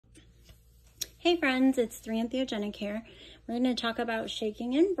Hey friends, it's 3 Entheogenic here. We're going to talk about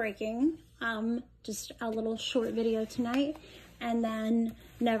shaking and breaking. Just a little short video tonight. And then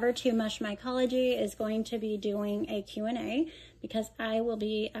Never Too Much Mycology is going to be doing a Q&A because I will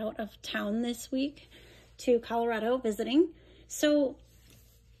be out of town this week to Colorado visiting. So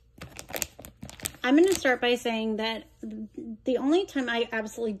I'm going to start by saying that the only time I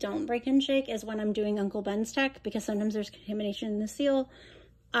absolutely don't break and shake is when I'm doing Uncle Ben's tech, because sometimes there's contamination in the seal.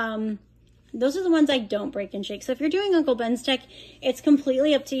 Those are the ones I don't break and shake. So if you're doing Uncle Ben's tech, it's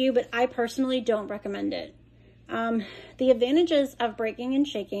completely up to you, but I personally don't recommend it. The advantages of breaking and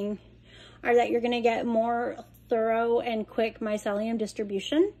shaking are that you're going to get more thorough and quick mycelium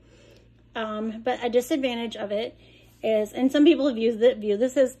distribution. But a disadvantage of it is, and some people view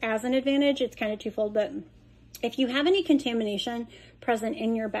this as an advantage, it's kind of twofold, but if you have any contamination present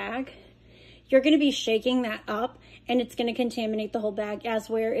in your bag, you're going to be shaking that up and it's going to contaminate the whole bag, as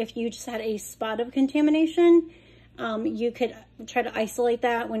where if you just had a spot of contamination, you could try to isolate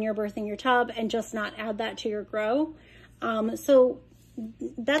that when you're birthing your tub and just not add that to your grow. So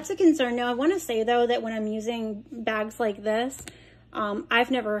that's a concern. Now I want to say though that when I'm using bags like this, I've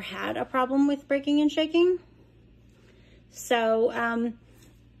never had a problem with breaking and shaking. So I'm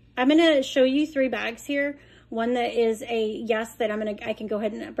going to show you 3 bags here. One that is a yes, that I can go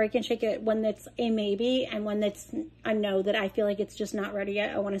ahead and break and shake it. One that's a maybe, and one that's a no, that I feel like it's just not ready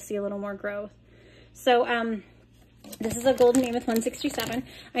yet. I want to see a little more growth. So this is a Golden Mammoth 167.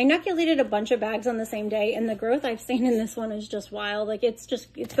 I inoculated a bunch of bags on the same day, and the growth I've seen in this one is just wild. Like it's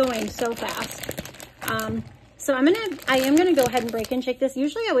going so fast. So I am gonna go ahead and break and shake this.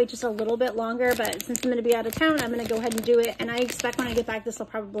 Usually I wait just a little bit longer, but since I'm gonna be out of town, I'm gonna go ahead and do it. And I expect when I get back, this will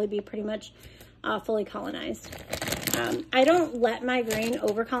probably be pretty much fully colonized. I don't let my grain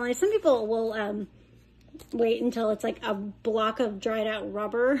over colonize. Some people will wait until it's like a block of dried out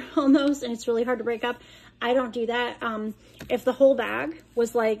rubber almost, and it's really hard to break up. I don't do that. If the whole bag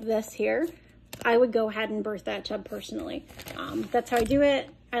was like this here, I would go ahead and birth that tub personally. That's how I do it.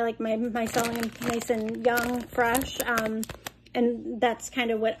 I like my mycelium nice and young, fresh, and that's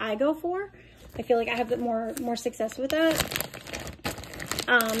kind of what I go for. I feel like I have more success with that.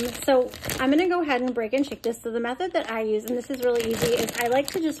 So I'm going to go ahead and break and shake this. So the method that I use, and this is really easy, is I like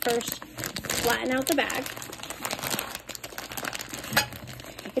to just first flatten out the bag.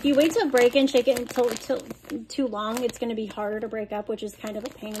 If you wait to break and shake it until too long, it's going to be harder to break up, which is kind of a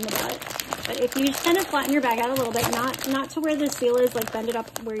pain in the butt. But if you just kind of flatten your bag out a little bit, not to where the seal is, like bend it up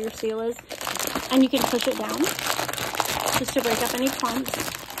where your seal is, and you can push it down just to break up any clumps.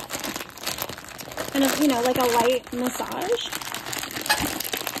 Kind of, you know, like a light massage.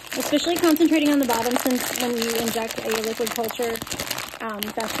 Especially concentrating on the bottom, since when you inject a liquid culture,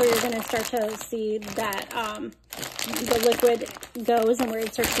 that's where you're going to start to see that the liquid goes and where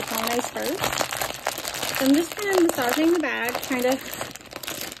it starts to colonize first. So I'm just kind of massaging the bag, trying to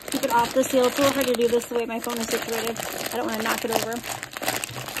keep it off the seal. It's a little hard to do this the way my phone is situated. I don't want to knock it over.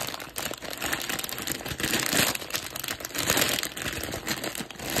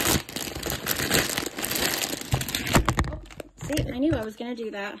 See, I knew I was going to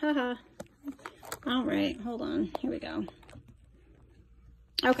do that. Haha. All right, hold on. Here we go.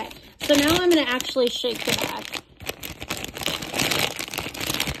 Okay, so now I'm going to actually shake the bag.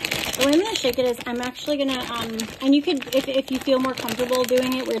 The way I'm going to shake it is I'm actually going to, and you could, if you feel more comfortable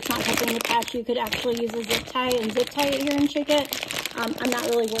doing it where it's not touching the patch, you could actually use a zip tie and zip tie it here and shake it. I'm not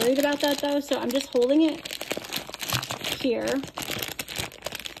really worried about that though, so I'm just holding it here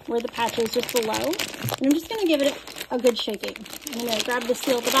where the patch is just below. And I'm just going to give it a good shaking. I'm going to grab the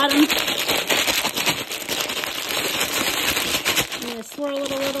seal at the bottom. I'm going to swirl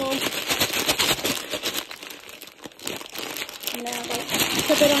it a little. And then like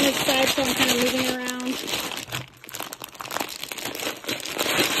tip it on its side so I'm kind of moving around.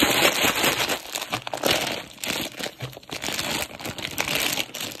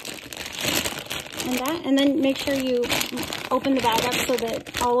 And then make sure you open the bag up so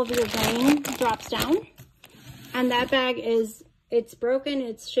that all of your grain drops down. And that bag it's broken,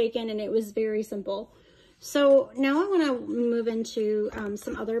 it's shaken, and it was very simple. So now I want to move into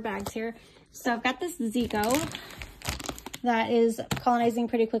some other bags here. So I've got this Zico that is colonizing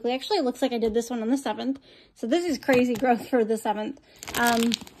pretty quickly. Actually, it looks like I did this one on the 7th. So this is crazy growth for the 7th.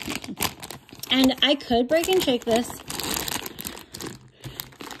 And I could break and shake this.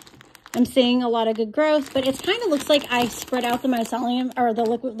 I'm seeing a lot of good growth, but it kind of looks like I spread out the mycelium or the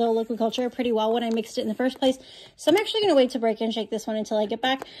liquid culture pretty well when I mixed it in the first place. So I'm actually going to wait to break and shake this one until I get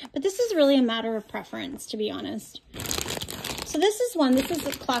back. But this is really a matter of preference, to be honest. So this is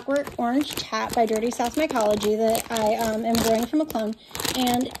the Clockwork Orange Tap by Dirty South Mycology that I am growing from a clone.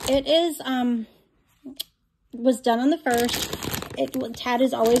 And it is, was done on the first. Tad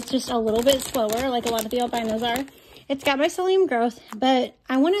is always just a little bit slower, like a lot of the albinos are. It's got mycelium growth, but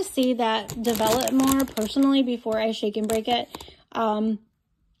I want to see that develop more personally before I shake and break it. I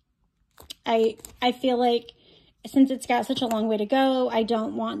feel like since it's got such a long way to go, I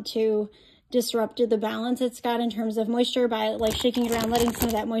don't want to disrupt the balance it's got in terms of moisture by like shaking it around, letting some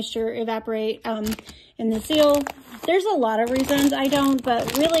of that moisture evaporate in the seal. There's a lot of reasons I don't,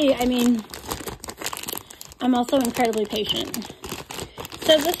 but really, I mean, I'm also incredibly patient.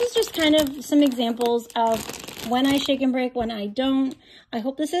 So this is just kind of some examples of when I shake and break, when I don't. I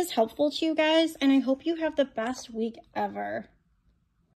hope this is helpful to you guys, and I hope you have the best week ever.